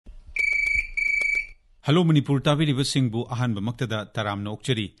Hello Manipur tabiriba singbu ahanba maktada taramna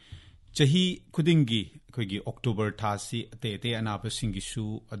okchari chahi khudingi khoigi October thasi ate anaba singisu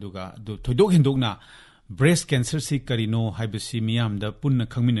aduga du thoidok hendokna breast cancer si karino haibasi miyamda punna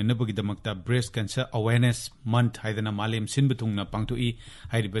khangminanabagi damakta breast cancer awareness month haidana malem sinbethungna pangtoi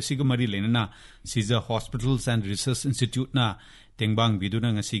hairibasiga mari lenana Shija Hospitals and Research Institute na tengbang biduna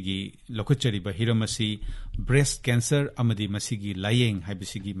ngasigi lokhachariba hiramasi breast cancer amadi masigi layeng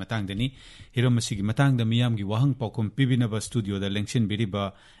haibasigi matangdani hiramasi matangda miyamgi wahang paukum pibinaba studio da lengshin biriba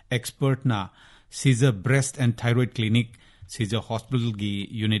expert na Shija breast and thyroid clinic Shija hospital gi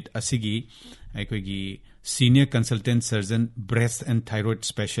unit asigi aikoigi senior consultant surgeon breast and thyroid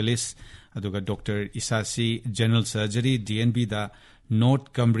specialist aduga Dr. Isasi general surgery DNB da North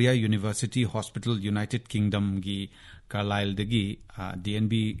Cumbria University Hospital United Kingdom gi Carlisle dagi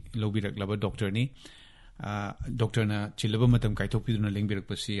DNB lobirak laba doctor ni doctor na chilaba matam kaithokpiduna lengbirak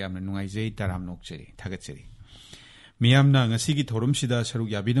pasi amna nungaijei taram nokcheri thagatseri miyamna ngasigi thorum sida saruk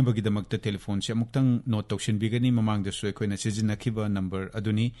yabina bagi damakta telephone se amuktang note tawshin bigani mamang da soi koina sijinakhiba number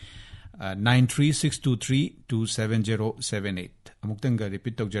aduni 936232708 amuktang ga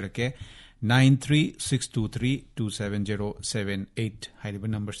repeat tawjarake 936232708 hairiba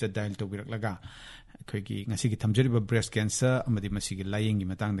number se dial tawbirak laga khoigi ngasigi thamjariba breast cancer amadi masigi layengi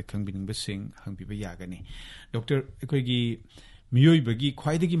matangda khangbining sing hangbiba yagani doctor khoigi miyoi bagi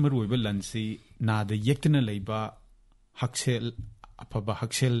khwaidagi maruiba lansi na da yektana leiba haksel apaba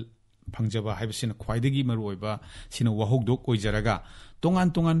haksel pangjaba haibasina khwaidagi maruiba sina wahogdok oijaraga tongan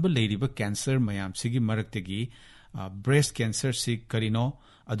ba leiriba cancer mayam sigi maraktagi breast cancer si karino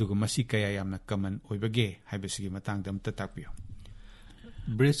aduga masi kaya yamna common oibage haibasigi matangda amta takpiyo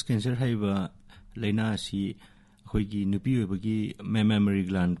breast cancer haiba laina si khoigi nupi oibagi mammary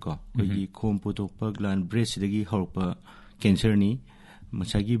gland ko khoigi khom potokpa gland breast dagi horpa cancer ni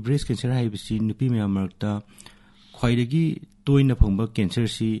masagi breast cancer haiba si nupi mamarta khwaidagi toina phangba cancer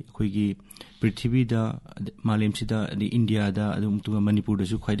si khoigi prithvi da malem sida di India da adum tunga Manipur da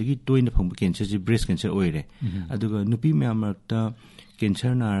su khwaidagi toina phangba cancer si breast cancer oire aduga nupi mamarta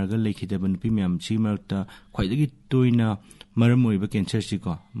cancer naraga lekhidaba nupi mam si marta khwaidagi toina maram oiba cancer si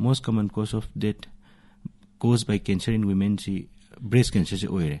ko most common cause of death caused by cancer in women si breast cancer si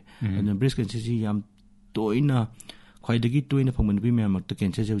oire and breast cancer si yam toina khwaidagi toina phangba nupi mamarta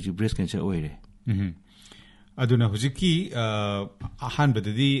cancer si breast cancer oire aduna hujiki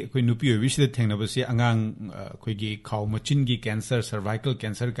ahanbadadi koi nupi oibisida thengnabasi angang koigi khaw machingi cancer cervical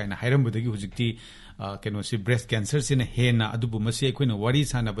cancer kaina hairambadagi hujikti kenosi breast cancer sina hena adubu masi koina wari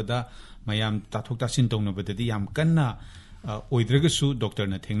sanabada mayam tathok tasin tongnabadadi yam kanna oidragasu doctor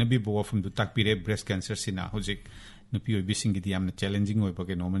na thengnabi bowafum du takpire breast cancer sina hujik nupi oibising gi yamna challenging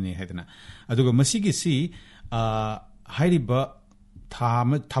oibage nomani haidana aduga masigi si hairiba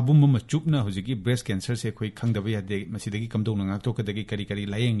Tabum chupna hujiki breast cancer se koi khangdaba yade masidagi kamdong ngak to kadagi kari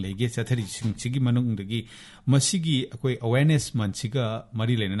layeng lege chathari sigi manung dagi masigi koi awareness mansiga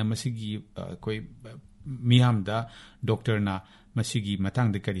mari lenana masigi koi mihamda doctor na masigi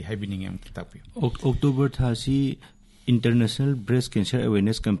matang de kari haibining am takpi October thasi international breast cancer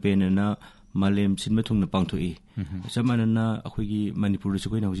awareness campaign na malem sinma thungna pangthoi samanana akhoi Manipur se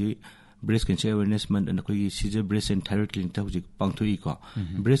koi na huji breast cancer awareness month and koi Shija breast and thyroid clinic ta hujik pangthoi ko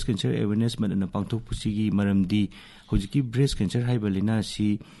breast cancer awareness month and pangthok pusigi maramdi hujiki breast cancer haibalina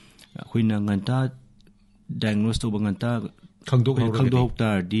si khoina nganta diagnose to banganta khangdok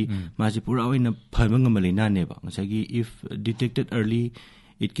tar di maji pura oina phamang malina ne ba ngasagi if detected early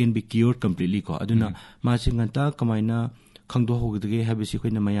it can be cured completely ko aduna maji nganta kamaina khangdo hogdege habisi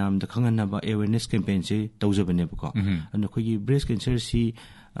khoina mayam da khanganaba awareness campaign se tawjabane ba ko and koi breast cancer si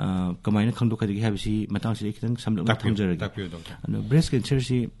kamaina khangdo kadigi habisi matang si kitang samlok thamjaragi and breast cancer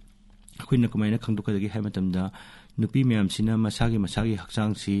si khoina kamaina khangdo kadigi haimatamda nupi mayam sina masagi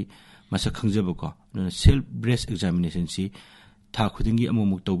hakchang si masak khangjaba ko self breast examination si tha khudingi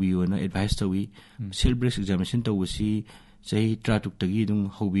amumuk tawbiyo na advice tawi self breast examination tawsi sei tratuk tagi dung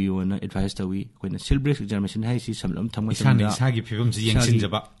hobiyo na advice tawi koina self breast examination hai si samlam thamma isagi phibam ji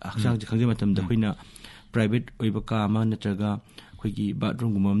yengsinjaba hakchang ji khangjama tamda koina private oiba ka ma natraga khoigi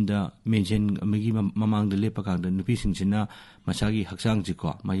bathroom gumamda mention amagi mamangda lepakangda nupi singsina masagi hakchang ji ko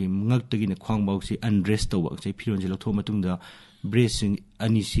mai ngak tagi na khwangbau si undress tawak sei phiron ji lokho matungda breast sing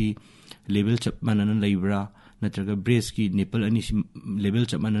ani si level chap manana leibra natraga breast ki nipple ani si level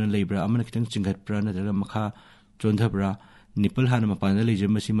chap manana leibra amana kitang chingat pra natraga makha chondhabra nipple hana mapanda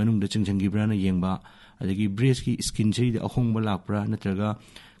lejem si manungda chingchangi bra na yengba adagi breast ki skin sei da ahongba lakpra natraga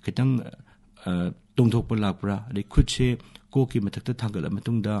kitang tongthokpa lakpra adai khutse ko ki mathakta thangala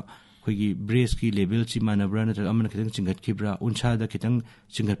matungda khoigi breast ki level chi manabra natraga amana kitang chingat kibra unsa da kitang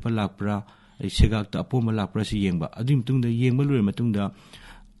chingat pa lakpra सेगाक्ता अपोम लाप्रासी येंबा अदुई मतुंगदा येंबा लोरे मतुंगदा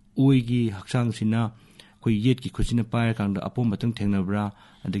ओइगी हक्सांगसिना कोई yet की खुचिना pier कांगदा अपोम मतुंग थेंगनब्रा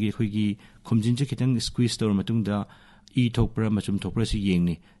अदगी खोइगी खुमजिनजे खितंग squeeze तौर मतुंगदा ई थोकप्रा मचुम थोकप्रा सी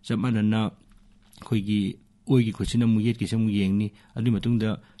येंगनी चमानना खोइगी ओइगी खुचिना मु yet किसे मु येंगनी अदुई मतुंगदा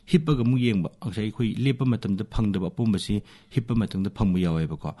हिप्पगा मु येंबा अंगसाई खोइ Lepa मतमदा फंगदबा अपोमबसी HIPA मतुंगदा फंगबु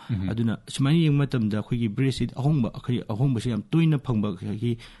यावेबको अदुना सुमाई Young मतमदा खोइगी breast अहोंबा खै अहोंबसी याम तोइना फंगबा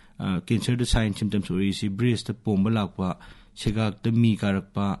खि cancer the sign symptoms ओइसी breast पोंबा Lakpa सेगाक the मी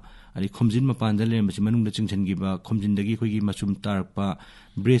कारकपा अदि खोमजिन मपानदा लेमबसी मनुंगदा चिंगसनगिबा खोमजिनदगी खोइगी मचुम तारकपा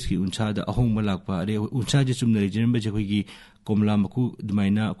ब्रेस्ट की उनसादा अहोंबा लाकपा अदि उनसाजे चुमना लेजनबजे खोइगी कोमला मकु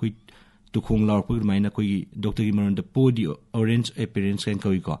दुमाइना खोइ तुखोंग लाउरपग दुमाइना खोइगी डॉक्टर की मरनदा पोडी orange appearance can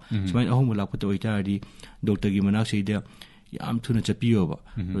कोइको सुमाइन अहोंबा Lakpa तोइतारदी doctor की मनाक्सीदा याम थुना चपियोबा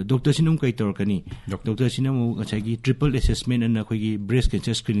डॉक्टर सिनम कई तौरकनी डॉक्टर सिनम ngसाइगी ट्रिपल असेसमेंट अन खोइगी ब्रेस्ट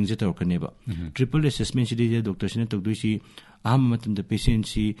कैंसर स्क्रीनिंग जे तौरकनेबा ट्रिपल असेसमेंट सिदि डॉक्टर सिना तौदुसी अहम मतमदा पेशेंट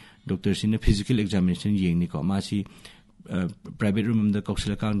सी डॉक्टर सिना फिजिकल एग्जामिनेशन येंगनिको मासी प्राइवेट रूम दा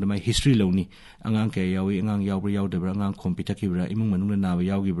कौशल कांगदा मा हिस्ट्री लौनी अंगांग के यावी अंगांग यावब्रा यावदब्रा अंगांग खोमपिथकिब्रा इमुंग मनुंगना नाबा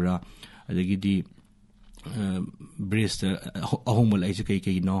यावगिब्रा अदगिदी ब्रेस्ट अहोंबल आइसे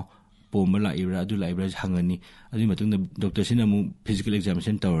कई नो पोम लाइब्रा अदु लाइब्रा हंगनी अदु मतुंग डॉक्टर सिना मु फिजिकल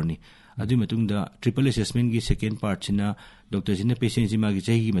एग्जामिनेशन तौरनी अदु मतुंग ट्रिपल असेसमेंट की सेकेंड पार्ट सिना डॉक्टर सिना पेशेंट सिमा की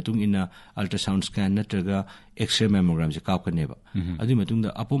चाहिए मतुंग इना अल्ट्रासाउंड स्कैन नत्रगा एक्सरे मेमोग्राम से कापकनेबा अदु मतुंग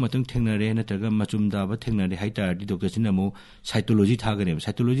अपो मतुंग थेंगनरे नत्रगा मचुम दाबा थेंगनरे हाइतारदी डॉक्टर सिना मु साइटोलॉजी थागनेबा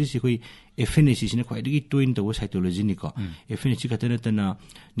साइटोलॉजी से कोई एफएनएसी सिना ख्वाइदगी टोइन तव साइटोलॉजी निको एफएनएसी खतनतना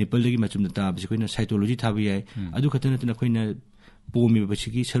निपलदगी मचुम दाबा से कोइना साइटोलॉजी थाबि याय अदु खतनतना कोइना पोमी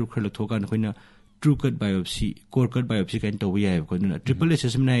बसिगी सरुख खर लथोका नखोइना true cut biopsy core cut biopsy Kine तव याय कोइना ट्रिपल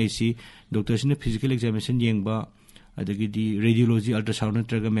असेसमेंट आइसी डॉक्टर सिना physical examination येंगबा अदगिदी radiology ultrasound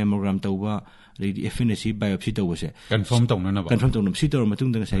नत्रगा mammogram तवबा अदगिदी FNAC biopsy तवसे confirm तौनम सी तौर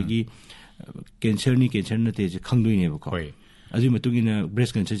मतुंग ngसाइगी कैंसर नते जे खंगदुइनेबको अदु मतुंगिना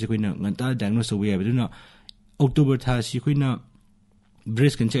ब्रेस्ट कैंसर से कोइना nganta डायग्नोस तव याय बदुना अक्टोबर था सी Koyna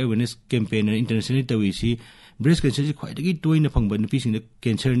breast cancer awareness campaign international तवीसी breast cancer से ख्वाइदगी तोइना फंगबा नुपीसिंग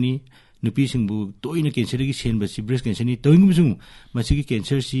cancer नि नुपीसिंगबु तोइना कैंसर की सेनबसी ब्रेस्ट कैंसर नि तोइंगबुसु मसिगी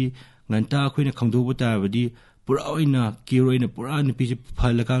कैंसर सी nganta खोइना खंगदोबो ताबदी पुरा ओइना क्योर ओइना पुरा नुपीसे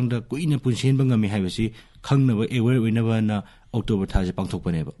फलकांगदा कोइना पुनसेनबा ngami हाइबसी खंगनबा अवेयर ओइनाबाना अक्टोबर था से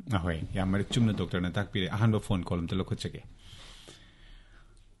पांगथोकपनेबा होय यामर चुमना डॉक्टर ना ताकपिरे अहानबा फोन कॉल त लखोचके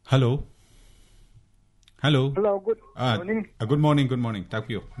hello Hello. Hello. Good morning. Good morning. Thank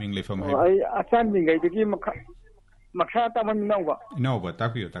you. Ming le from I asan mingai digi maksa taman nawa. Nawa.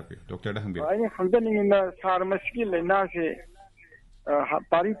 Thank you. Doctor da hangbi. Ai khangdani na sarmaski lena se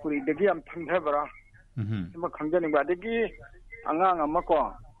pari puri digi am thangha bara. Ma khangdani ba digi angang amako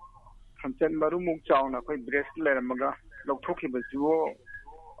khamchen maru muk chaw na koi breast le ramaga lokthokhi bajuo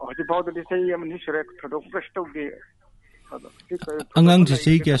hoji baud de sei am ni sure thodok presto ge अंगांग से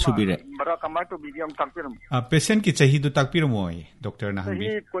सही क्या सुबिरे बरा कमा तो बिदियम ताकपिरम patient की चाहिए तो ताकपिरम होय डॉक्टर ना हंबी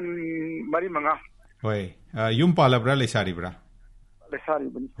सही कोन मरी मंगा होय युम पालब्रा लेसारिब्रा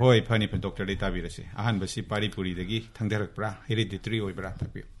बनी होय फनी फ डॉक्टर दे ताबिरसे अहान बसी पारी पुरी दगी थंगदरकब्रा हेरिडिटरी होयब्रा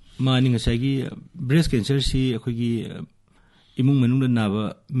ताकपि मानी ngसाइगी breast cancer C अखोगी इमुंग मनुंग Naba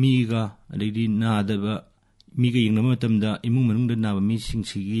मीगा अदगी नादबा मीगा यंगना मतमदा इमुंग मनुंग Naba me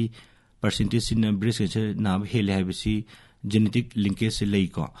सिंगसिगी percentage in breast cancer na hele haibasi genetic linkage se lei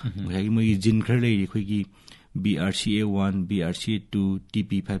ko ngai moi gene khar lei khoi gi BRCA1 BRCA2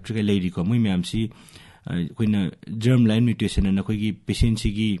 TP5 tra lei ko moi myam si khoina germline mutation na khoi gi patient si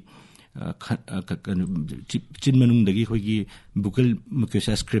gi chin manung dagi khoi gi buccal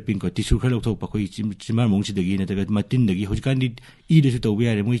mucosa scraping ko tissue khar lok thok pa khoi chimar mong si dagi na ta matin dagi hojikan di e de su to wi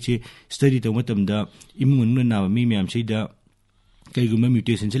are moi che study to matam da imun na mi myam si da कईगुम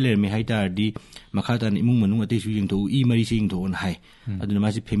mutation से लेरमे हाइतारदी मखातान इमुंग मनुंग अतेसु यंगथो ई मरी से यंगथो on हाय अदुना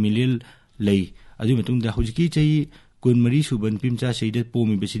मासी familial लई अदु मतुंग दा हुजिकी चई कुन मरी सुबन पिमचा सेदे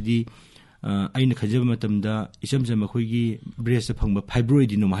पोमि बेसिदी आइना खजब मतमदा इसम सम खोइगी ब्रेस्ट फंगबा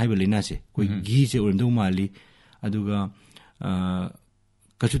फाइब्रोइडिनोमा हाइबा लेना से कोई घी से ओरमदो माली अदुगा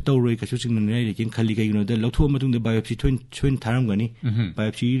कछु तौरोय कछु चिंगनै लेकिन खाली कईगनो दा लथो मतुंग दा बायोप्सी थोइन थारमगनी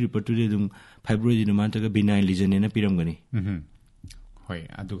बायोप्सी रिपोर्ट टु दुम फाइब्रोइडिनोमा तगा बिनाइन लीजन ने पिरमगनी होय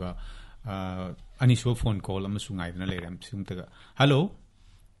अदुगा अनिसो phone call अमसु ngaidna leram sumtaga hello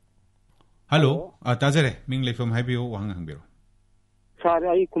ताजरे Ming लेफम हाइबियो वहां हंगबिरो सारे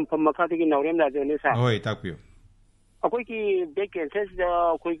आई कुंफम मखादि की नवरेम राजने सा होय ताकपियो अकोई की ब्रेस्ट कैंसर दा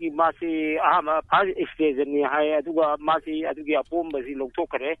कोई की मासी आमा फर्स्ट स्टेज नि हाय अदुगा मासी अदुगी अपोम बसी लोकतो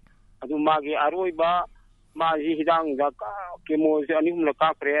करे अदु मागे अरोइबा माजी हिदांग दा केमो से अनिम लका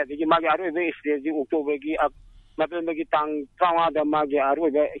प्रे दिगी मागे आरो बे स्टेज अक्टोबर की मतलब की तांग त्रावा दा मागे आरो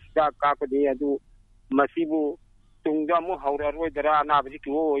बे हिदा का को दे अदु मसीबु तुंगा मु हौररो दरा नाबजी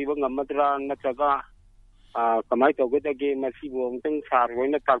किवो इबा ngамद्रा नत्रगा कमाई तौगदगे मसीबु अमतंग सार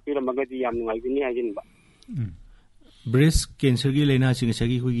होइना ताकपिरमगदि याम नुगाइगनि हाजिनबा ब्रेस्ट कैंसर की लेना सिंग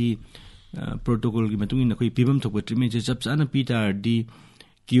सगी हुई प्रोटोकॉल की मतुंग इन कोई पीबम थोप ट्रीटमेंट से सब साना पीतारदी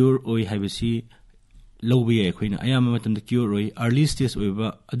क्योर ओई हाइबसी लौबे याय खोइना अयाम मतम द क्योर ओई अर्ली स्टेज ओइबा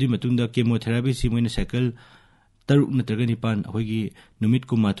अदि मतुंग द केमोथेरापी सि मोइना साइकिल तरुक नत्रगा निपान अखोइगी नुमित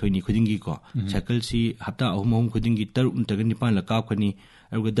कुमा थोइनी खुदिंगी को साइकिल सि हप्ता अहुम खुदिंगी तरुक नत्रगा निपान ला कापकनी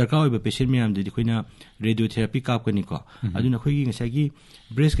अरुगा दरकार ओइबा पेशेंट म्याम दि खोइना रेडियोथेरापी कापकनी को अदुना खोइगी ngसागी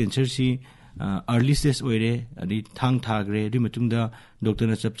ब्रेस्ट कैंसर सि अर्ली स्टेज ओइरे अदि थांग थाग्रे दि मतुंग द डॉक्टर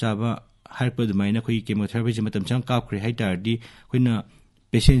न चपचाबा हाइपर दमाइना खोइ केमोथेरापी से मतम चांग कापख्रे हाइतारदी खोइना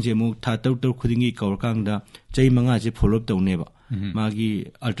पेशेंट जे मु था तौ खुदिंगी कवरकांग दा चै मंगा जे फॉलो अप तौनेबा मागी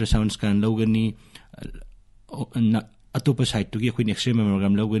अल्ट्रासाउंड स्कैन लौगनी अतोप साइट टुगी खोइ एक्सरे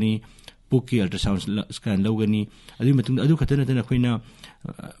मेमोग्राम लौगनी पुक की अल्ट्रासाउंड स्कैन लौगनी अदि मतुंग अदु खतन तन खोइना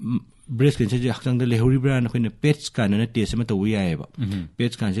ब्रेस्ट कैंसर जे हक्चांग द लेहौरिब्रा न खोइना पेट स्कैन न टेस्ट म तौ यायबा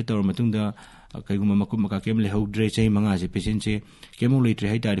पेट स्कैन से तौर मतुंग दा कईगुम मकुम मका केम लेहौद्रे चै मंगा जे पेशेंट से केमो लेट्रे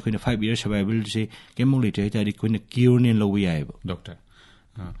हाइतारि खोइना 5 इयर सर्वाइवल से केमो लेट्रे हाइतारि खोइना क्योर ने लौ यायबा डॉक्टर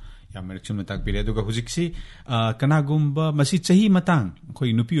याम चुन ताकबिरे अदुगा हुजिक्सी कनागुम्बा मसी चही मतांग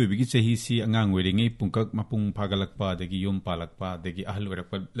खोइ नुपी ओइबिगी चही सी अंगांग ओइरिङै पुंकक मपुंग फागलकपा दगी योम पालकपा दगी अहल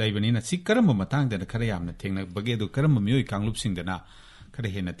ओइरकपा लैबनिना सी करम मतांग दना खरे यामना थेंगना बगे दु करम मियोइ कांगलुपसिंग दना खरे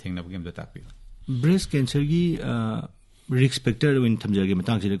हेना थेंगना बगेम द ताकबि ब्रेस्ट कैंसर की रिस्क फैक्टर विन थमजगे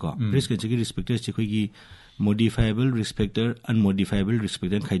मतांग से को ब्रेस्ट कैंसर की रिस्क फैक्टर से खोइगी modifiable risk factor अनमॉडिफाइबल risk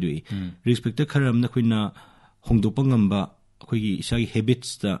factor खाइदोइ risk factor खरमना खोइना होंदोपंगंबा खोइगी इसागी habits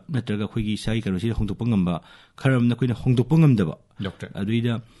दा नत्रगा खोइगी इसागी करोसी होंदोपंगंबा खरमना खोइना होंदोपंगमदबा डॉक्टर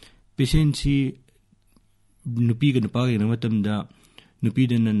अदुइदा पेशेंट सी नुपी ग नुपा ग नमतमदा नुपी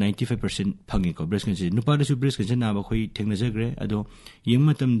दना 95% फंगे को ब्रेस्ट कैंसर नुपा दसु ब्रेस्ट कैंसर नाबा खोइ थेंगनजग्रे अदो यंग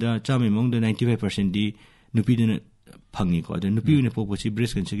मतमदा चामे मोंग द 95% दी नुपी दना फंगे को अदो नुपी ने पोपोसी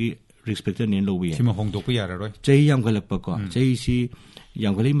ब्रेस्ट कैंसर की रिस्क फैक्टर ने लोबी है सिमा होंदोपु याररोय चही यामगलकपा को चही सी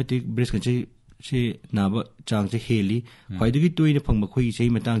यामगलै मते ब्रेस्ट कैंसर से नाबा चांग से हेली ख्वाइदगी तोइने फंगबा खोइ चही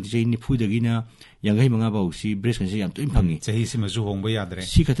मतांग चही निफुदगिना यांगै मंगा बाउसी ब्रेस्ट कैंसर याम तोइन फंगी चही सिमा जु होंबा यादरे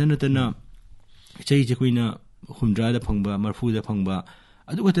सी खतन तना चही जे कोइना हुमद्रा दा फंगबा मरफु दा फंगबा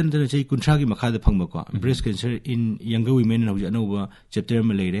अदु खतन तना चही कुंथ्रा की मखा दा फंगबा को breast cancer in younger women Hauz अनौबा chapter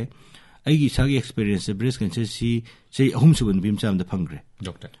में लेरे अगी सागी एक्सपीरियंस ब्रेस्ट कैंसर सी चही अहुम सुबन बिम चाम दा फंगरे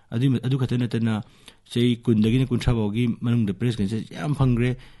डॉक्टर अदु खतन तना चही कुंदगिना कुंथ्रा बाउगी मनुंग दा breast cancer yam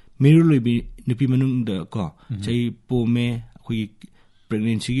फंगरे Meru lobby नुपी मनुंग the को चही पोमे खोइ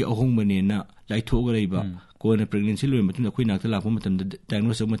प्रेगनेंसी की अहोंगबने ना लाइथोगा लेबा कोना प्रेगनेंसी लोय मतुन खोइ नाक्ता लापो मतम द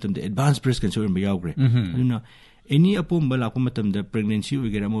डायग्नोसिस मतम द एडवांस ब्रेस्ट कैंसर म यावग्रे अदुना एनी अपोम लापो मतम द प्रेगनेंसी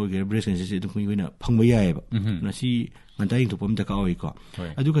ओइगेरा मो ओइगेरा ब्रेस्ट कैंसर से दुखुइ होइना फंगबा यायबा नसी nganta थोपम द का ओइ को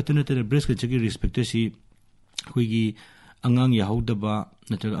अदु खतन त ब्रेस्ट कैंसर की रिस्क फैक्टर सी खोइगी अंगांग याहौदबा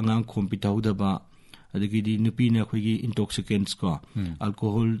नत्र अंगांग खोमपि ताहौदबा अदगी नुपीना खोइगी इंटॉक्सिकेंट्स को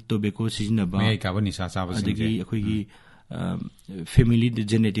अल्कोहल टोबैको सिजनबा मे काबनी सा साबा अदगी खोइगी family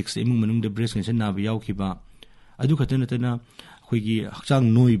genetics इमुंग मनुंग the breast cancer नाब यावखिबा अदु खतन तना खोइगी हक्चांग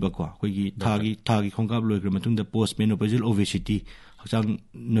नोइबा को खोइगी थागी खोंगाब लोइग्र मतुंग the post menopausal obesity हक्चांग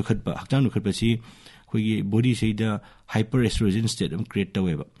नुखतबा C खोइगी body से द हाइपर एस्ट्रोजन स्टेट हम create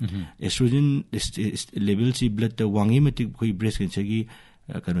तवेबा oestrogen level C blood the वांगी मति खोइ ब्रेस्ट कैंसर की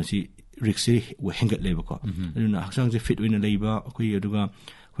कनोसी रिक्से हेंगत लेबा को अदुना हक्चांग से फिट ओइना लेबा खोइ अदुगा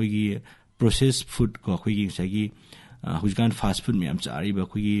खोइगी प्रोसेस फूड को खोइगी सागी हुजगान फास्ट फूड में चारिबा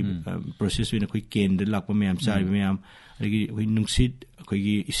खोइगी प्रोसेस ओइना खोइ केन द लाकपा में चारिबा में अदगी खोइ नुंगसित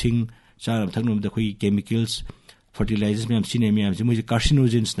खोइगी इसिंग चारम थकनोम द खोइ केमिकल्स फर्टिलाइजर्स में सिने में से मुझे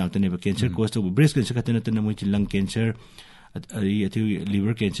कार्सिनोजेंस नाक्तनेबा कैंसर कोज तो ब्रेस्ट कैंसर खतन मुझे लंग कैंसर अति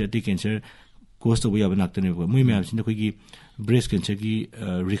लिवर कैंसर टी कैंसर कोज तो याबा नाक्तनेबा मुई में सिन खोइगी ब्रेस्ट कैंसर की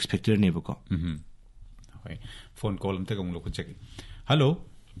रिस्क फैक्टर नेबा को होय फोन कॉल हम तक हम लोग check hello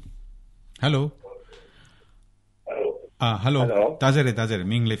hello hello ताजरे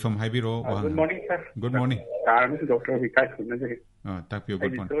Ming लेफम हाइबिरो good morning sir good morning तारम डॉक्टर विकास सुनजे ताकपियो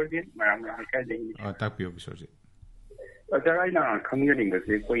गुड मॉर्निंग मैम हाइका देंगी ताकपियो बिसोरजे अजय आइना खंगनिंग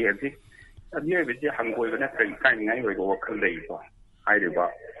से कोई अदि अदि बेजे हंगोइबना फ्रेंड काइंगाइ ओइगो वखल लेबा हाइरिबा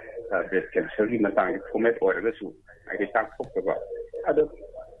ब्रेस्ट कैंसर की मतांग फॉर्मेट ओरगसु आगे ताक फोकबा अदो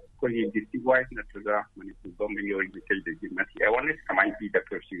कोई डिस्ट्रिक्ट वाइज नत्रगा मनिपुर गवर्नमेंट ओइ बिकल दे मथि अवेयरनेस कमाई पी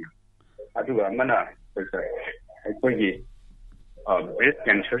डॉक्टर सिंह अदुगा मना सर कोई ब्रेस्ट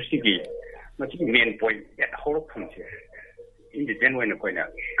कैंसर सिगी ꯃꯁꯤꯒꯤ ꯃꯦꯟ ꯄꯣꯏꯟ ꯍꯧꯔꯛꯐꯝꯁꯦ ꯏꯟꯗꯤꯄꯦꯟꯗꯦꯟ ꯑꯣꯏꯅ ꯑꯩꯈꯣꯏꯅ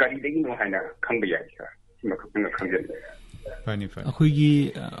ꯀꯔꯤꯗꯒꯤꯅꯣ ꯍꯥꯏꯅ ꯈꯪꯕ ꯌꯥꯏ ꯁꯥꯔ ꯁꯤꯃꯈꯛꯇꯪ ꯈꯪꯖꯅꯤꯡꯉꯤ ꯐꯅꯤ ꯑꯩꯈꯣꯏꯒꯤ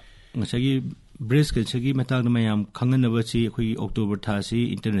ꯉꯁꯥꯏꯒꯤ ꯕ꯭ꯔꯦꯁ ꯀꯦꯟꯁꯔꯒꯤ ꯃꯇꯥꯡꯗ ꯃꯌꯥꯝ ꯈꯪꯍꯟꯅꯕꯁꯤ ꯑꯩꯈꯣꯏꯒꯤ October ꯊꯥꯁꯤ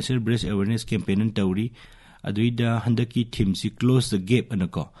international brace awareness campaign ꯇꯧꯔꯤ ꯑꯗꯨꯏꯗ ꯍꯟꯗꯛꯀꯤ ꯊꯤꯝꯁꯤ ꯀ꯭ꯂꯣꯖ ꯗ ꯒꯦꯞ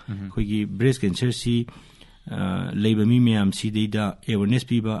ꯑꯅꯀꯣ ꯑꯩꯈꯣꯏꯒꯤ ꯕ꯭ꯔꯦꯁ ꯀꯦꯟꯁꯔꯁꯤ ꯂꯩꯕ ꯃꯤ ꯃꯌꯥꯝꯁꯤꯗꯩꯗ ꯑꯦꯋꯦꯔꯅꯦꯁ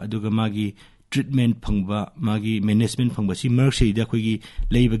ꯄꯤꯕ ꯑꯗꯨꯒ ꯃꯥꯒꯤ ꯇ꯭ꯔꯤꯠꯃꯦꯟ ꯐꯪꯕ ꯃꯥꯒꯤ ꯃꯦꯅꯦꯖꯃꯦꯟ ꯐꯪꯕ ꯁꯤ ꯃꯔꯛꯁꯤꯗ ꯑꯩꯈꯣꯏꯒꯤ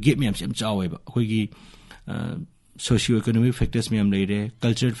ꯂꯩꯕ ꯒꯦꯞ ꯃꯌꯥꯝꯁꯤ ꯌꯥꯝ ꯆꯥꯎꯋꯦꯕ ꯑꯩꯈꯣꯏꯒꯤ ꯁꯣꯁꯤꯌꯣ ꯏꯀꯣꯅꯣꯃꯤꯛ ꯐꯦꯛꯇꯔꯁ ꯃꯌꯥꯝ ꯂꯩꯔꯦ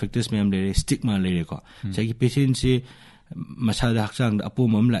ꯀꯜꯆꯔꯦꯜ ꯐꯦꯛꯇꯔꯁ ꯃꯌꯥꯝ ꯂꯩꯔꯦ ꯁ꯭ꯇꯤꯛꯃꯥ ꯂꯩꯔꯦꯀꯣ ꯉꯁꯥꯏꯒꯤ ꯄꯦꯁꯦꯟꯁꯦ ꯃꯁꯥꯗ ꯍꯛꯆꯥꯡꯗ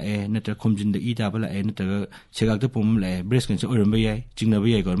ꯑꯄꯣꯝꯕ ꯑꯃ ꯂꯥꯛꯑꯦ ꯅꯠꯇ꯭ꯔꯒ ꯈꯣꯝꯖꯤꯟꯗ ꯏ ꯇꯥꯕ ꯂꯥꯛꯑꯦ ꯅꯠꯇ꯭ꯔꯒ ꯁꯦꯒꯥꯛꯇ ꯄꯣꯝꯕ ꯑꯃ ꯂꯥꯛꯑꯦ ꯕ꯭ꯔꯦꯁ ꯀꯦꯟꯁꯔ ꯑꯣꯏꯔꯝꯕ ꯌꯥꯏ ꯆꯤꯡꯅꯕ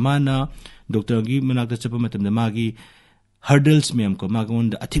ꯌꯥꯏꯀꯣ ꯃꯥꯅ ꯗꯣꯛꯇꯔꯒꯤ ꯃꯅꯥꯛꯇ ꯆꯠꯄ ꯃꯇꯝꯗ ꯃꯥꯒꯤ ꯍꯔꯗꯜꯁ ꯃꯌꯥꯝ ꯀꯣ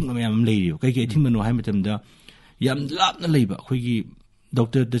ꯃꯉꯣꯟꯗ ꯑꯊꯤꯡꯕ ꯃꯌꯥꯝ ꯑꯃ ꯂꯩꯔꯤꯕ ꯀꯩꯀꯩ ꯑꯊꯤꯡꯕꯅꯣ ꯍꯥꯏꯕ ꯃꯇꯝꯗ ꯌꯥꯝ ꯂꯥꯞꯅ ꯂꯩꯕ ꯑꯩꯈꯣꯏꯒꯤ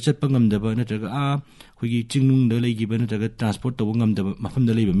ꯗꯣꯛꯇꯔꯗ ꯆꯠꯄ ꯉꯝꯗꯕ ꯅꯠꯇ꯭ꯔꯒ ꯑꯩꯈꯣꯏꯒꯤ ꯆꯤꯡꯅꯨꯡꯗ ꯂꯩꯈꯤꯕ ꯅꯠꯇ꯭ꯔꯒ ꯇ꯭ꯔꯥꯟꯁꯄꯣꯔꯠ ꯇꯧꯕ ꯉꯝꯗꯕ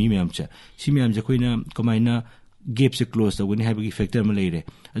ꯃꯐꯝꯗ ꯂꯩꯕ ꯃꯤ ꯃꯌꯥꯝꯁꯦ ꯁꯤ ꯃꯌꯥꯝꯁꯦ ꯑꯩꯈꯣꯏꯅ ꯀꯃꯥꯏꯅ ꯒꯦꯞꯁꯦ ꯀ꯭ꯂꯣꯖ ꯇꯧꯒꯅꯤ ꯍꯥꯏꯕꯒꯤ ꯐꯦꯛꯇꯔ ꯑꯃ ꯂꯩꯔꯦ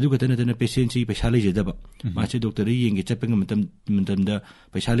ꯑꯗꯨ ꯈꯛꯇ ꯅꯠꯇꯅ ꯄꯦꯁꯦꯟꯁꯤ ꯄꯩꯁꯥ ꯂꯩꯖꯗꯕ ꯃꯥꯁꯦ ꯗꯣꯛꯇꯔꯗ ꯌꯦꯡꯒꯦ ꯆꯠꯄ ꯃꯇꯝꯗ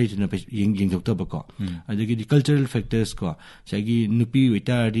ꯄꯩꯁꯥ ꯂꯩꯇꯅ ꯌꯦꯡꯊꯣꯛꯇꯕꯀꯣ ꯑꯗꯒꯤꯗꯤ ꯀꯜꯆꯔꯦꯜ ꯐꯦꯛꯇꯔꯁ ꯀꯣ ꯉꯁꯥꯏꯒꯤ ꯅꯨꯄꯤ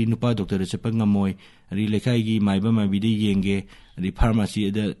ꯑꯣꯏꯇꯥꯔꯗꯤ ꯅꯨꯄꯥ ꯗꯣꯛꯇꯔꯗ ꯆꯠꯄ ꯉꯝꯃꯣꯏ ꯑꯗꯩ ꯂꯩꯀꯥꯏꯒꯤ ꯃꯥꯏꯕ ꯃꯥꯏꯕꯤꯗ ꯌꯦꯡꯒꯦ ꯑꯗꯩ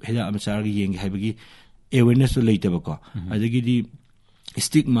ꯐꯥꯔꯃꯥꯁꯤꯗ ꯍꯤꯗꯥꯛ ꯑꯃ ꯆꯥꯔꯒ ꯌꯦꯡꯒꯦ ꯍꯥꯏꯕꯒꯤ ꯑꯦꯋꯦꯔꯅꯦꯁꯇꯣ ꯂꯩꯇꯕꯀꯣ ꯑꯗꯒꯤꯗꯤ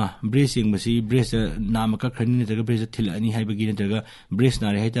ꯁ꯭ꯇꯤꯛꯃꯥ ꯕ꯭ꯔꯦꯁ ꯌꯦꯡꯕꯁꯤ ꯕ꯭ꯔꯦꯁꯇ ꯅꯥꯝꯃ ꯀꯛꯈ꯭ꯔꯅꯤ ꯅꯠꯇ꯭ꯔꯒ ꯕ꯭ꯔꯦꯁꯇ ꯊꯤꯜꯂꯛꯑꯅꯤ ꯍꯥꯏꯕꯒꯤ ꯅꯠꯇ꯭ꯔꯒ ꯕ꯭ꯔꯦꯁ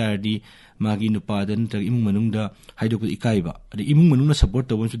ꯅꯥꯔꯦ ꯍꯥꯏꯇꯥꯔꯗꯤ ꯃꯥꯒꯤ ꯅꯨꯄꯥꯗ ꯅꯠꯇ꯭ꯔꯒ ꯏꯃꯨꯡ ꯃꯅꯨꯡꯗ ꯍꯥꯏꯗꯣꯛꯄꯗ ꯏꯀꯥꯏꯕ ꯑꯗꯩ ꯏꯃꯨꯡ ꯃꯅꯨꯡꯅ ꯁꯞꯄꯣꯔꯠ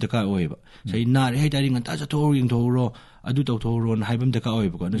ꯇꯧꯕ ꯑꯃꯁꯨ ꯗꯔꯀꯥꯔ ꯑꯣꯏꯌꯦꯕ ꯉꯁꯥꯏ ꯅꯥꯔꯦ ꯍꯥꯏꯇꯥꯔꯗꯤ ꯉꯟꯇꯥ ꯆꯠꯊꯣꯛꯎꯔꯣ ꯌꯦꯡꯊꯣꯛꯎꯔꯣ ꯑꯗꯨ ꯇꯧꯊꯣꯛꯎꯔꯣꯅ ꯍꯥꯏꯕ ꯑꯃ ꯗꯔꯀꯥꯔ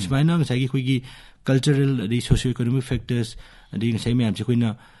ꯑꯣꯏꯌꯦꯕꯀꯣ ꯑꯗꯨ ꯁꯨꯃꯥꯏꯅ ꯉꯁꯥꯏꯒꯤ ꯑꯩꯈꯣꯏꯒꯤ ꯀꯜꯆꯔꯦꯜ ꯑꯗꯩ ꯁꯣꯁꯤꯌꯣ ꯏꯀꯣꯅꯣꯃꯤꯛ ꯐꯦꯛꯇꯔꯁ ꯑꯗꯩ ꯉꯁꯥꯏ ꯃꯌꯥꯝꯁꯦ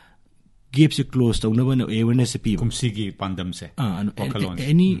ꯑꯩꯈꯣꯏꯅ ꯒꯦꯞꯁꯦ ꯀ꯭ꯂꯣꯖ ꯇꯧꯅꯕꯅ ꯑꯦꯋꯦꯔꯅꯦꯁꯁꯦ ꯄꯤꯕ ꯀꯨꯝꯁꯤꯒꯤ ꯄꯥꯟꯗꯝꯁꯦ ꯋꯥꯈꯜꯂꯣꯟꯁꯦ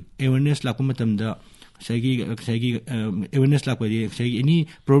ꯑꯦꯅꯤ ꯑꯦꯋꯦꯔꯅꯦꯁ ꯂꯥꯛꯄ ꯃꯇꯝꯗ ꯉꯁꯥꯏꯒꯤ ꯑꯦꯋꯦꯔꯅꯦꯁ ꯂꯥꯛꯄꯗꯤ ꯉꯁꯥꯏꯒꯤ ꯑꯦꯅꯤ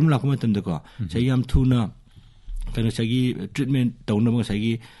ꯄ꯭ꯔꯣꯕ꯭ꯂꯦꯝ ꯂꯥꯛꯄ ꯃꯇꯝꯗꯀꯣ ꯉꯁꯥꯏꯒꯤ ꯌꯥꯝ ꯊꯨꯅ ꯀꯩꯅꯣ ꯉꯁꯥꯏꯒꯤ ꯇ꯭ꯔꯤꯠꯃꯦꯟ ꯇꯧꯅꯕ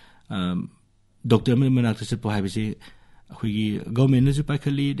ꯉꯁꯥꯏꯒꯤ ꯗꯣꯛꯇꯔ ꯑꯃꯒꯤ ꯃꯅꯥꯛꯇ ꯆꯠꯄ ꯍꯥꯏꯕꯁꯤ ꯑꯩꯈꯣꯏꯒꯤ ꯒꯚꯔꯟꯃꯦꯟꯅꯁꯨ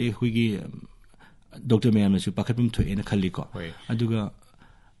ꯄꯥꯏꯈꯠꯂꯤ ꯑꯗꯩ ꯑꯩꯈꯣꯏꯒꯤ ꯗꯣꯛꯇꯔ ꯃꯌꯥꯝꯅꯁꯨ ꯄꯥꯏꯈꯠꯐꯝ ꯊꯣꯛꯑꯦꯅ ꯈꯜꯂꯤꯀꯣ ꯑꯗꯨꯒ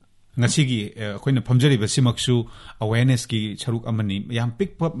ꯉꯁꯤꯒꯤ ꯑꯩꯈꯣꯏꯅ ꯐꯝꯖꯔꯤꯕꯁꯤꯃꯛꯁꯨ ꯑꯋꯦꯔꯅꯦꯁꯀꯤ ꯁꯔꯨꯛ ꯑꯃꯅꯤ ꯌꯥꯝ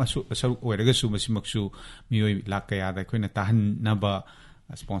ꯄꯤꯛꯄ ꯁꯔꯨꯛ ꯑꯣꯏꯔꯒꯁꯨ ꯃꯁꯤꯃꯛꯁꯨ ꯃꯤꯑꯣꯏ ꯂꯥꯛ ꯀꯌꯥꯗ ꯑꯩꯈꯣꯏꯅ ꯇꯥꯍꯟꯅꯕ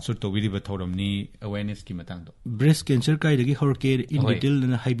ꯁ꯭ꯄꯣꯟꯁꯔ ꯇꯧꯕꯤꯔꯤꯕ ꯊꯧꯔꯝꯅꯤ ꯑꯋꯦꯔꯅꯦꯁꯀꯤ ꯃꯇꯥꯡꯗꯣ ꯕ꯭ꯔꯦꯁ ꯀꯦꯟꯁꯔ ꯀꯥꯏꯗꯒꯤ ꯍꯧꯔꯛꯀꯦ ꯏꯟ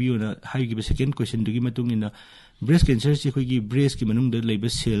ꯗꯤꯇꯦꯜꯗꯅ ꯍꯥꯏꯕꯤꯌꯨꯅ ꯍꯥꯏꯈꯤꯕ ꯁꯦꯀꯦꯟ ꯀ꯭ꯋꯦꯁꯟꯗꯨꯒꯤ ꯃꯇꯨꯡ ꯏꯟꯅ ꯕ꯭ꯔꯦꯁ ꯀꯦꯟꯁꯔꯁꯤ ꯑꯩꯈꯣꯏꯒꯤ ꯕ꯭ꯔꯦꯁꯀꯤ ꯃꯅꯨꯡꯗ ꯂꯩꯕ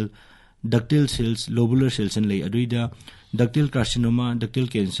ꯁꯦꯜ ꯗꯛꯇꯦꯜ ꯁꯦꯜꯁ ꯂꯣꯕꯨꯂꯔ ꯁꯦꯜꯁ ꯑꯅ ꯂꯩ ꯑꯗꯨꯏꯗ ꯗꯛꯇꯦꯜ ꯀꯥꯔꯁꯤꯅꯣꯃꯥ ꯗꯛꯇꯦꯜ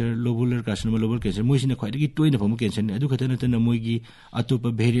ꯀꯦꯟꯁꯔ ꯂꯣꯕꯨꯂꯔ ꯀꯥꯔꯁꯤꯅꯣꯃꯥ ꯂꯣꯕꯨꯂꯔ ꯀꯦꯟꯁꯔ ꯃꯣꯏꯁꯤꯅ ꯈ꯭ꯋꯥꯏꯗꯒꯤ ꯇꯣꯏꯅ ꯐꯪꯕ ꯀꯦꯟꯁꯔꯅꯤ ꯑꯗꯨ ꯈꯛꯇ ꯅꯠꯇꯅ ꯃꯣꯏꯒꯤ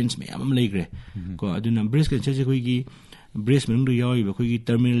ꯑꯇꯣꯞꯄ ꯚꯦꯔꯤꯌꯟꯁ ꯃꯌꯥꯝ ꯑꯃ ꯂꯩꯈ꯭ꯔꯦ ꯀꯣ ꯑꯗꯨꯅ ꯕ꯭ꯔꯦꯁ ꯀꯦꯟꯁꯔꯁꯦ ꯑꯩꯈꯣꯏꯒꯤ ꯕ꯭ꯔꯦꯁ ꯃꯅꯨꯡꯗ ꯌꯥꯎꯔꯤꯕ ꯑꯩꯈꯣꯏꯒꯤ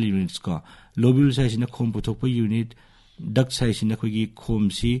ꯇꯔꯃꯤꯅꯦꯜ ꯌꯨꯅꯤꯠꯁ ꯀꯣ ꯂꯣꯕꯨꯜꯁ ꯍꯥꯏꯁꯤꯅ ꯈꯣꯝ ꯄꯨꯊꯣꯛꯄ ꯌꯨꯅꯤꯠ ꯗꯛꯁ ꯍꯥꯏꯁꯤꯅ ꯑꯩꯈꯣꯏꯒꯤ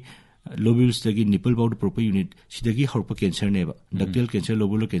ꯈꯣꯝꯁꯤ ꯂꯣꯕꯨꯜꯁꯇꯒꯤ ꯅꯤꯄꯜ ꯐꯥꯎꯗ ꯄꯨꯔꯛꯄ ꯌꯨꯅꯤꯠ ꯁꯤꯗꯒꯤ ꯍꯧꯔꯛꯄ ꯀꯦꯟꯁꯔꯅꯦꯕ ꯗꯛꯇꯦꯜ ꯀꯦꯟꯁꯔ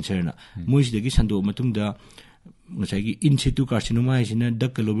ꯂꯣꯕꯨꯂꯔ ꯀꯦꯟꯁꯔꯅ ꯃꯣꯏꯁꯤꯗꯒꯤ ꯁꯟꯗꯣꯛꯑ ꯃꯇꯨꯡꯗ ꯉꯁꯥꯏꯒꯤ ꯏꯟꯁꯤꯇꯨ ꯀꯥꯔꯁꯤꯅꯣꯃꯥ ꯍꯥꯏꯁꯤꯅ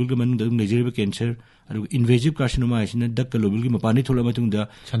ꯗꯛꯀ ꯂꯣꯕꯨꯜꯒ ꯃꯅꯨꯡꯗ ꯑꯗꯨꯝ ꯂꯩꯖꯔꯤꯕ ꯀꯦꯟꯁꯔ ꯑꯗꯨꯒ ꯏꯟꯚꯦꯖꯤꯞ ꯀꯥꯔꯁꯤꯅꯣꯃꯥ ꯍꯥꯏꯁꯤꯅ ꯗꯛꯀ ꯂꯣꯕꯨꯜꯒꯤ ꯃꯄꯥꯟꯗꯒꯤ ꯊꯣꯛꯂꯛꯑ ꯃꯇꯨꯡꯗ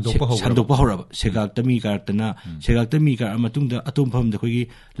ꯁꯟꯗꯣꯛꯄ ꯍꯧꯔꯕ ꯁꯦꯒꯥꯛꯇ ꯃꯤ ꯀꯥꯔꯛꯇꯅ ꯁꯦꯒꯥꯛꯇ ꯃꯤ ꯀꯥꯔꯛꯑ ꯃꯇꯨꯡꯗ ꯑꯇꯣꯞꯄ ꯃꯐꯝꯗ ꯑꯩꯈꯣꯏꯒꯤ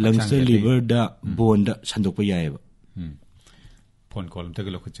ꯂꯪꯁꯇ ꯂꯤꯚꯔꯗ ꯕꯣꯟꯗ ꯁꯟꯗꯣꯛꯄ ꯌꯥꯏꯑꯕ phone call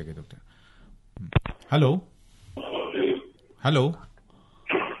ꯑꯝꯇꯒ ꯂꯧꯈꯠꯆꯒꯦ doctor hello hello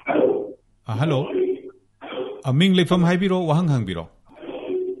hello ꯃꯤꯡ ꯂꯩꯐꯝ ꯍꯥꯏꯕꯤꯔꯣ ꯋꯥꯍꯪ ꯍꯪꯕꯤꯔꯣ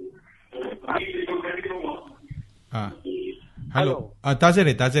ꯍꯜꯂꯣ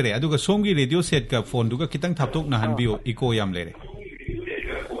ꯇꯥꯖꯔꯦ ꯑꯗꯨꯒ ꯁꯣꯝꯒꯤ ꯔꯦꯗꯤꯑꯣ ꯁꯦꯠꯀ ꯐꯣꯟꯗꯨꯒ ꯈꯤꯇꯪ ꯊꯥꯞꯇꯣꯛꯅꯍꯟꯕꯤꯌꯣ ꯏꯀꯣ ꯌꯥꯝ ꯂꯩꯔꯦ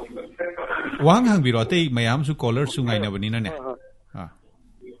ꯋꯥꯍꯪ ꯍꯪꯕꯤꯔꯣ ꯑꯇꯩ ꯃꯌꯥꯝꯁꯨ ꯀꯣꯂꯔꯁꯨ ꯉꯥꯏꯅꯕꯅꯤꯅꯅꯦ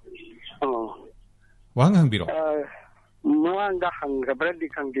ꯋꯥꯍꯪ ꯍꯪꯕꯤꯔꯣ ꯃꯃꯥꯡꯗ ꯍꯪꯈ꯭ꯔꯕ꯭ꯔꯗꯤ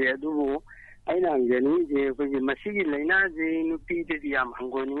ꯈꯪꯗꯦ ꯑꯗꯨꯕꯨ ꯑꯩꯅ ꯍꯪꯖꯅꯤꯡꯉꯤꯁꯦ ꯑꯩꯈꯣꯏꯒꯤ ꯃꯁꯤꯒꯤ ꯂꯥꯏꯅꯥꯁꯤ ꯅꯨꯄꯤꯗꯗꯤ ꯌꯥꯝ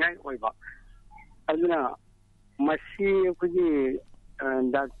ꯍꯪꯒꯣꯏꯅꯤꯡꯉꯥꯏ ꯑꯣꯏꯕ ꯑꯗꯨꯅ ꯃꯁꯤ ꯑꯩꯈꯣꯏꯒꯤ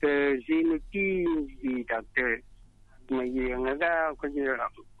ꯗꯥꯛꯇꯔꯁꯤ ꯅꯨꯄꯤꯒꯤ ꯗꯥꯛꯇꯔ ꯌꯦꯡꯉꯒ ꯑꯩꯈꯣꯏꯒꯤ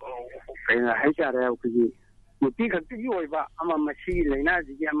ꯀꯩꯅꯣ ꯍꯥꯏꯇꯥꯔꯦ ꯑꯩꯈꯣꯏꯒꯤ ꯅꯨꯄꯤ ꯈꯛꯇꯒꯤ ꯑꯣꯏꯕ ꯑꯃ ꯃꯁꯤꯒꯤ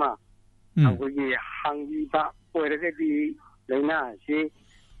ꯂꯥꯏꯅꯥꯁꯤꯒꯤ ꯑꯃ ꯑꯩꯈꯣꯏꯒꯤ ꯍꯪꯕꯤꯕ ꯑꯣꯏꯔꯒꯗꯤ ꯂꯥꯏꯅꯥꯁꯤ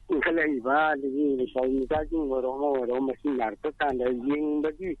ꯏꯟꯈꯠꯂꯛꯏꯕ ꯑꯗꯒꯤ ꯂꯩꯁꯥꯕꯤ ꯃꯆꯥꯁꯤꯡ ꯑꯣꯏꯔꯣ ꯑꯃ ꯑꯣꯏꯔꯣ ꯃꯁꯤ ꯅꯥꯔꯛꯄ ꯀꯥꯟꯗ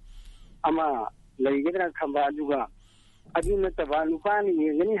ꯌꯦꯡꯕꯒꯤ ꯑꯃ ꯂꯩꯒꯗ꯭ꯔꯥ ꯈꯟꯕ ꯑꯗꯨꯒ ꯑꯗꯨ ꯅꯠꯇꯕ ꯅꯨꯄꯥꯅ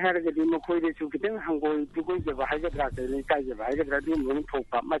ꯌꯦꯡꯒꯅꯤ ꯍꯥꯏꯔꯒꯗꯤ ꯃꯈꯣꯏꯗꯁꯨ ꯈꯤꯇꯪ ꯇꯨꯀꯣꯏꯖꯕ ꯍꯥꯏꯒꯗ꯭ꯔꯥ ꯀꯩꯅꯣ ꯏꯀꯥꯏꯖꯕ ꯍꯥꯏꯒꯗ꯭ꯔꯥ ꯑꯗꯨꯒꯨꯝꯕ ꯑꯃ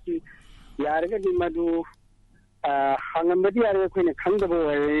ꯊꯣꯛꯄ ꯃꯁꯤ ꯌꯥꯔꯒꯗꯤ ꯃꯗꯨ ꯍꯥꯡꯉꯝꯕꯗꯤ ꯌꯥꯔꯦ ꯑꯩꯈꯣꯏꯅ ꯈꯪꯗꯕ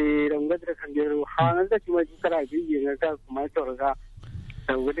ꯑꯣꯏꯔꯝꯒꯗ꯭ꯔꯥ ꯈꯪꯗꯦ ꯍꯥꯡꯉꯒꯁꯨ ꯃꯗꯨ ꯀꯗꯥꯏꯗ ꯌꯦꯡꯉꯒ ꯀꯃꯥꯏꯅ ꯇꯧꯔꯒ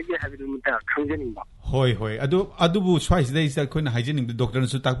ꯇꯧꯒꯗꯒꯦ ꯍꯥꯏꯕꯗꯨꯃꯇ ꯈꯪꯖꯅꯤꯡꯕ ꯍꯣꯏ ꯑꯗꯨꯕꯨ ꯁ꯭ꯋꯥꯏꯁꯤꯗꯩꯁꯤꯗ ꯑꯩꯈꯣꯏꯅ ꯍꯥꯏꯖꯅꯤꯡꯕ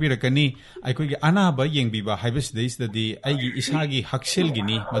ꯗꯣꯛꯇꯔꯅꯁꯨ ꯇꯥꯛꯄꯤꯔꯛꯀꯅꯤ ꯑꯩꯈꯣꯏꯒꯤ ꯑꯅꯥꯕ ꯌꯦꯡꯕꯤꯕ ꯍꯥꯏꯕꯁꯤꯗꯩꯁꯤꯗꯗꯤ ꯑꯩꯒꯤ ꯏꯁꯥꯒꯤ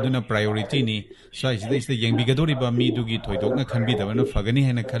ꯍꯛꯁꯦꯜꯒꯤꯅꯤ ꯃꯗꯨꯅ ꯄ꯭ꯔꯥꯏꯌꯣꯔꯤꯇꯤꯅꯤ ꯁ꯭ꯋꯥꯏꯁꯤꯗꯩꯁꯤꯗ ꯌꯦꯡꯕꯤꯒꯗꯧꯔꯤꯕ ꯃꯤꯗꯨꯒꯤ ꯊꯣꯏꯗꯣꯛꯅ ꯈꯟꯕꯤꯗꯕꯅ ꯐꯒꯅꯤ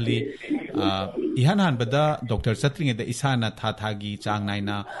ꯍꯥꯏꯅ ꯈꯜꯂꯤ ꯏꯍꯥꯟ ꯍꯥꯟꯕꯗ ꯗꯣꯛꯇꯔ ꯆꯠꯇ꯭ꯔꯤꯉꯩꯗ ꯏꯁꯥꯅ ꯊꯥꯒꯤ ꯆꯥꯡ ナ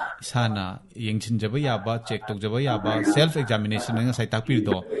ꯏꯅ ꯏꯁꯥꯅ ꯌꯦꯡꯁꯤꯟꯖꯕ ꯌꯥꯕ ꯆꯦꯛ ꯇꯧꯖꯕ ꯌꯥꯕ ꯁꯦꯜꯐ ꯑꯦꯛꯖꯥꯃꯤꯅꯦꯁꯟ ꯉꯁꯥꯏ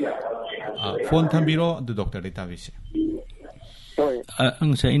ꯇꯥꯛꯄꯤꯔꯤꯗꯣ phone thambiro du doctor de tabise Oi.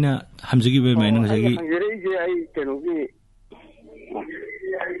 Ang sa ina hamjigi be mai nang sagi. Hangere je ai kenogi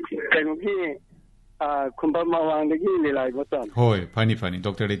kumba mawang de gi le lai botan. Hoi, funny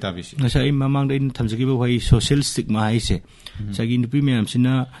doctor de tabise. Nga sa mamang da in thamjigi be hoi social stigma hai se. Sagi nupi meyam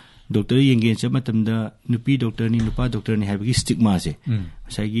sina doctor yengen cha matamda nupi doctor ni nupa doctor ni habigi stigma se.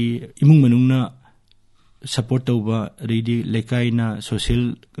 Sagi imung manung na support tauba ready lekai na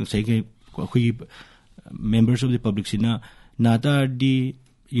social sagi khoi members of the public sina nata di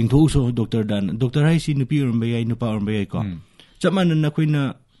yingtho so doctor hai si nupi urmbe ai nupa urmbe ai ko chaman na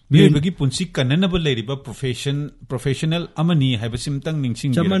khoina Bagi punsi kanana ba lady ba professional amani haibasim tang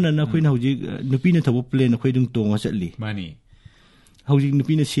ningsing chaman na khoina hoji nupi na thabu plane khoi dung tonga chatli mani hoji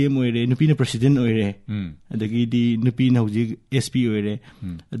nupi na CM oire nupi na president oire adagi di nupi na hoji SP oire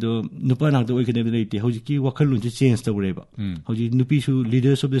ado nupa nang to oikene de leite hoji ki wakhal lu change tawre ba hoji nupi su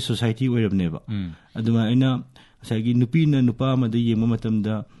leaders of the society oire ne ba aduma ina sagi nupi na nupa ma de yema matam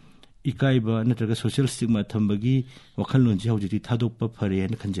da ikaiba natraga social stigma thambagi wakhal lu hoji thadokpa phare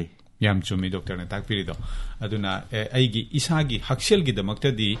na khanjai yam chumi doctor na takpiri do aduna aigi isagi haksel gi damakta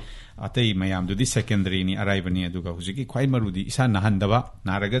di atai mayam du di secondary ni arrivani aduga hujiki khwai marudi isa nahandaba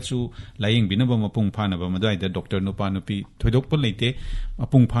naraga chu layeng binaba mapung phana ba madai da doctor nupa nupi thoidok pol leite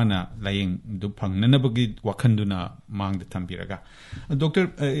mapung phana layeng du phangnanabagi wakhanduna mangda thambiraga doctor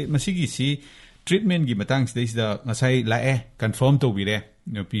masigi si treatment gi matang sida ngasai lae confirm to bire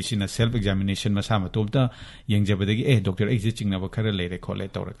nupi sina self examination masama tobta yengjabadagi doctor existing na bakara lere khole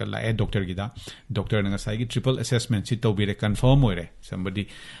tawraka lae doctor gi da doctor na ngasai gi triple assessment si to bire confirm oire somebody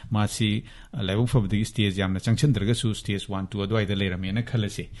ma si level for the stage yamna changchen draga su stage 1 2 adwai da lera mena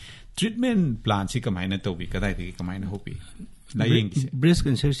khalase treatment plan si kamaina to bi kadai de kamaina hopi breast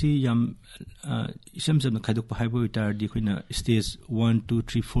cancer si yam isam sam khaduk pa haibo tar di khoina stage 1 2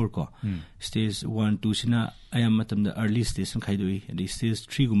 3 4 ko stage 1 2 sina ayam matam da early stage sam khaidoi and stage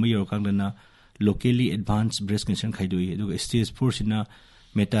 3 guma yor kangna locally advanced breast cancer khaidoi adu stage 4 sina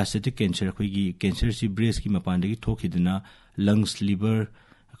metastatic cancer khoigi cancer si breast ki mapan dagi thokidina lungs liver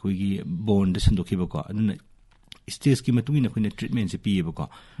khoigi bone da sandokhi ba ko aduna stage ki matungina khoina treatment se piye ba ko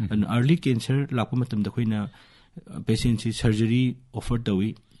and early cancer lakpa matam da khoina patient si surgery offer tawi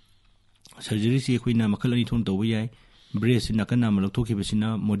surgery si khoina makhal ani thon tawi yai breast na kana ma lokthokhi basina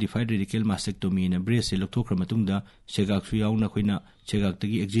modified radical mastectomy na breast se lokthokra matungda chegak su yauna khoina chegak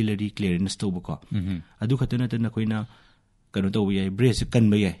tagi axillary clearance to bako adu khatana tana khoina kanu tawi yai breast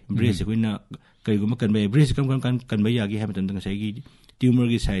kan ba yai breast khoina kaiguma kan ba yai breast kan ba yagi ha matan dang sai gi tumor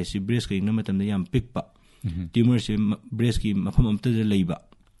gi size si breast kai na matan da yam pikpa tumor se breast ki mafam amta da leiba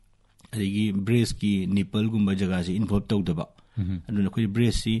adigi breast ki nipple gumba jaga se involve tawdaba aduna khoi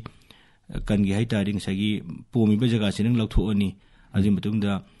breast si kan gi haitaring sagi pomi ba jaga se nang lauthoani adi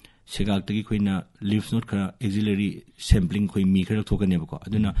matungda segak tagi khoina lymph node khara axillary sampling khoi mi khara thokane ba ko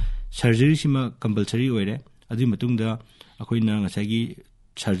aduna surgery sima compulsory oire adi matungda akhoina ngasagi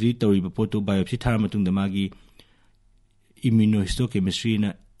surgery tawriba poto biopsy thara matungda magi immunohistochemistry na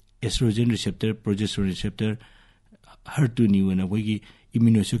estrogen receptor progesterone receptor HER2 ni wana wegi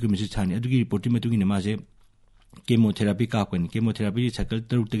immunohistochemistry thani adugi report matungin namaje chemotherapy kapkan chemotherapy cycle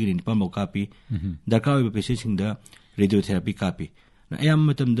taruk tagi ni pamau kapi darka oiba patient singda radiotherapy kapi na ayam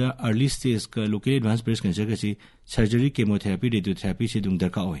matamda early stage ka locally advanced breast cancer ka si surgery chemotherapy radiotherapy se dung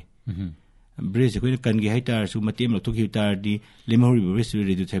darka oi breast ko kan gi haitar su matem lok thoki tar di lemahuri breast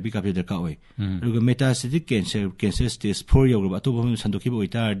radiotherapy kapi darka oi aduga metastatic cancer stage 4 yoga to bom sandoki bo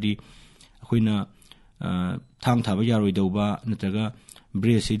tar di akoina thang thaba yaroi dauba nataga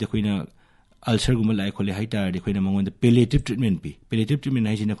breast si da koina ulcer guma lai khole haitar de koina mangon da palliative treatment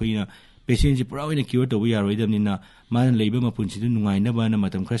hai sina koina patient ji pura oina cure to yaroi damni na man leiba mapun si du nungai na ba na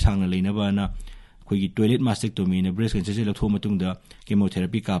matam khra sangna leina ba na koigi toilet mastectomy na breast cancer se lakho matung da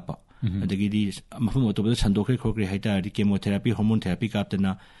chemotherapy kapa adagi di mafum to ba sandokre khokre haitar di chemotherapy hormone therapy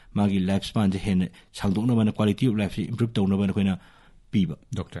kaptana magi lifespan je hen sangdokna ba na quality of life improve to na ba na koina piba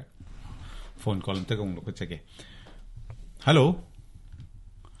doctor phone call ta gong lo cheke hello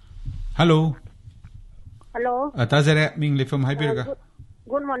atazare ming le from haibirga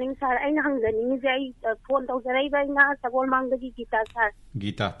good morning sir aina hangani ni jai phone to jarai ba ina sagol mangdagi gita sir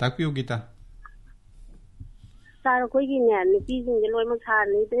gita takpiu gita sir koi gi ne ni pi jing loi ma sar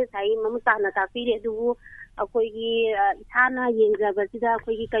ni te sai mam sa na ta pi re du koi gi ithana yeng ja ba sida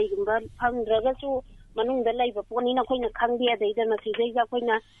koi gi kai gumba phang draga chu manungda laiba ponina khoina khangdi adeida masidaiga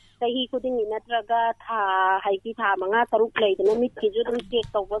khoina sahi kudingi natraga tha haiki tha manga taruk leidana mit kiju dum check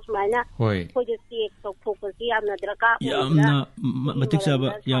tawba sumaina hoi khoje check tawthokasi yamna draka yamna matik saba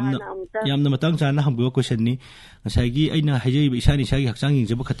yamna matang chana hambu question ni ngasagi aina hajei isani sagi hakchang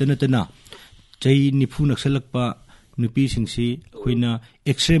yingjaba khatana tana chai nifu naksalakpa nupi singsi khoina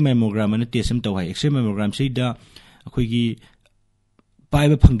x-ray mammogram na test am tawhai x-ray mammogram sei da akhoi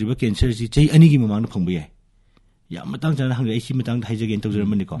paiba phangdiba cancer si chai ani gi mamang na phangbu yai ya matang chana hang ai si matang haije gen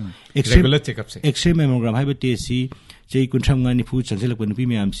tawjaramani ko regular checkup se x-ray mammogram haiba test si chai kuntham nga ni phu changselak nupi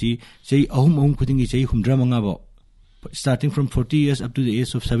myam si chai ahum khudingi chai humdra manga bo starting from 40 years up to the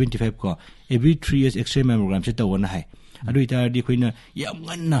age of 75 ko every 3 years x-ray mammogram se tawana hai adu ita di khoina yam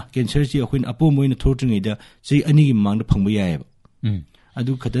nganna cancer si khoin apo moina thotringai da chai ani gi mamang na phangbu yai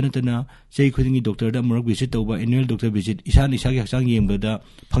adu khadana tana chai khudingi doctor da murak visit tawba annual doctor visit isan isagi hakchang yengda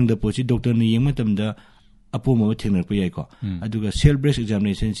phangda pochi doctor ni yengma tamda apo mo thengnar pu yai ko aduga cell breast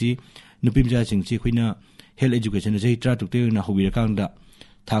examination si nupim ja sing chi khoina health education chai tra tuk te na hobi rakang da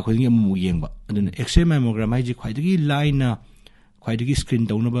tha khudingi amu yengba aduna x-ray mammogram ai ji khwaidagi line na khwaidagi screen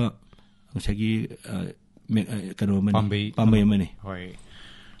tawnaba ngasagi kano man pambai mani hoi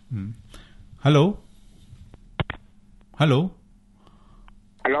hello hello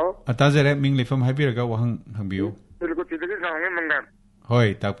hello atazare ming lefam habiraga wahang hangbiyo ko tidagi sange mangam hoi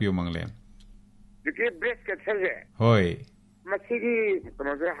takpiyo manglem dike breast cancer je hoi masigi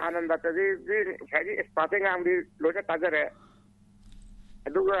tonoje hananda tadi sagi starting amdi loja tajare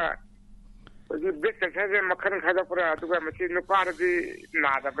aduga breast cancer je makhan khada pura aduga masi nupardi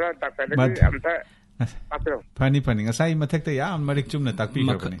nada bra takale amta Pani ngasai mathekta ya marik chumna takpi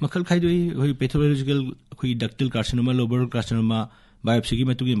karbani makhal khaidoi hoi pathological khoi ductal carcinoma lobar carcinoma biopsy gi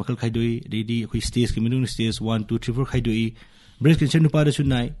matugi makhal khaidoi ready khoi stage ki minung stage 1 2 3 4 khaidoi breast cancer nupa da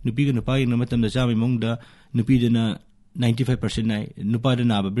sunai nupi ga nupa ing matam da jami mongda nupi dana 95% nai nupa da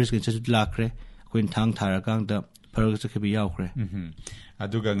na breast cancer su lakre khoi thang thara kang da farag chakhe bi yaukre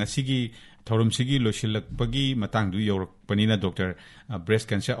aduga ngasigi thorum-sigi loshilakpagi matangdu yorakpanina doctor breast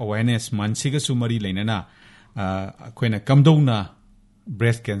cancer awareness mansiga sumari leinana akoina kamdona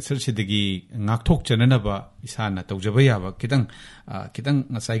breast cancer sidagi ngakthok chananaba isana tawjaba yaba kitang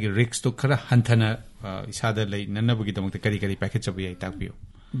ngasai gi risks to khara hanthana isada leinanabagi damukta kari package yai takpiyo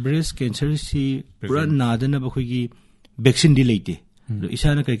breast cancer si pura nadana ba khoigi vaccine di leite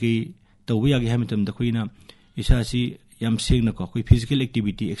isana kai tawba yagi hamitam da khoina isa si yam sengna ko koi physical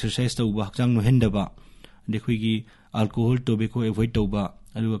activity exercise tawba hakchang no hendaba de khoigi alcohol tobacco avoid tawba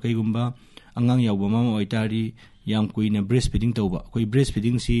aluga kai gumba angang yawba mama oitari yam kuina breastfeeding tawba koi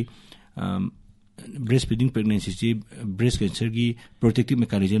breastfeeding si breastfeeding pregnancy si breast cancer gi protective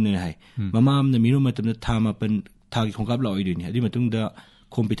mechanism ne hai mama amna miro matam na thama pan thagi khongkap la oidini adi matungda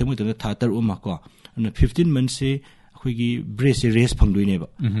khompi thamu ta tha tar uma ko 15 months se khoigi breast rest phangdoine ba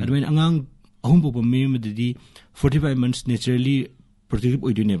admen angang ahum bo me medidi 45 months naturally protective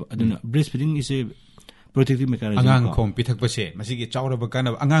oidune ba aduna breastfeeding is a protective mechanism angang khom pithak base masigi chawraba kana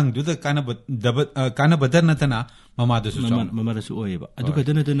angang du da kana badar na tana mama da su oiba adu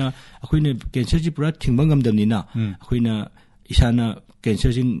kadana tana akoina cancer ji pura thingba ngamdamni na akoina isana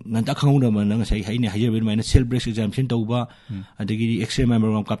cancer jin nganta khanguna man ngasai haine hajer maina cell breast examination tawba adagi x-ray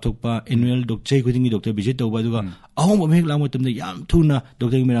mammogram kapthokpa annual doctor khudingi doctor visit tawba duga ahom mek lam tamna yam thuna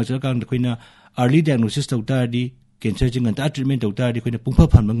doctor gi mena chakang khoina early diagnosis tawta di cancer jin nganta treatment tawta di khoina pungpha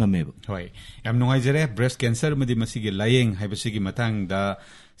phanba ngame ba hoi yam nungai jare breast cancer madi masigi layeng haibasigi matang da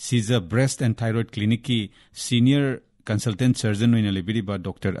Shija breast and thyroid clinic ki senior consultant surgeon oina lebiri ba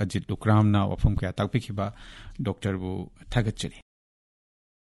Dr. Ajit Lukram na wafam kya takpikhiba doctor bu thagachari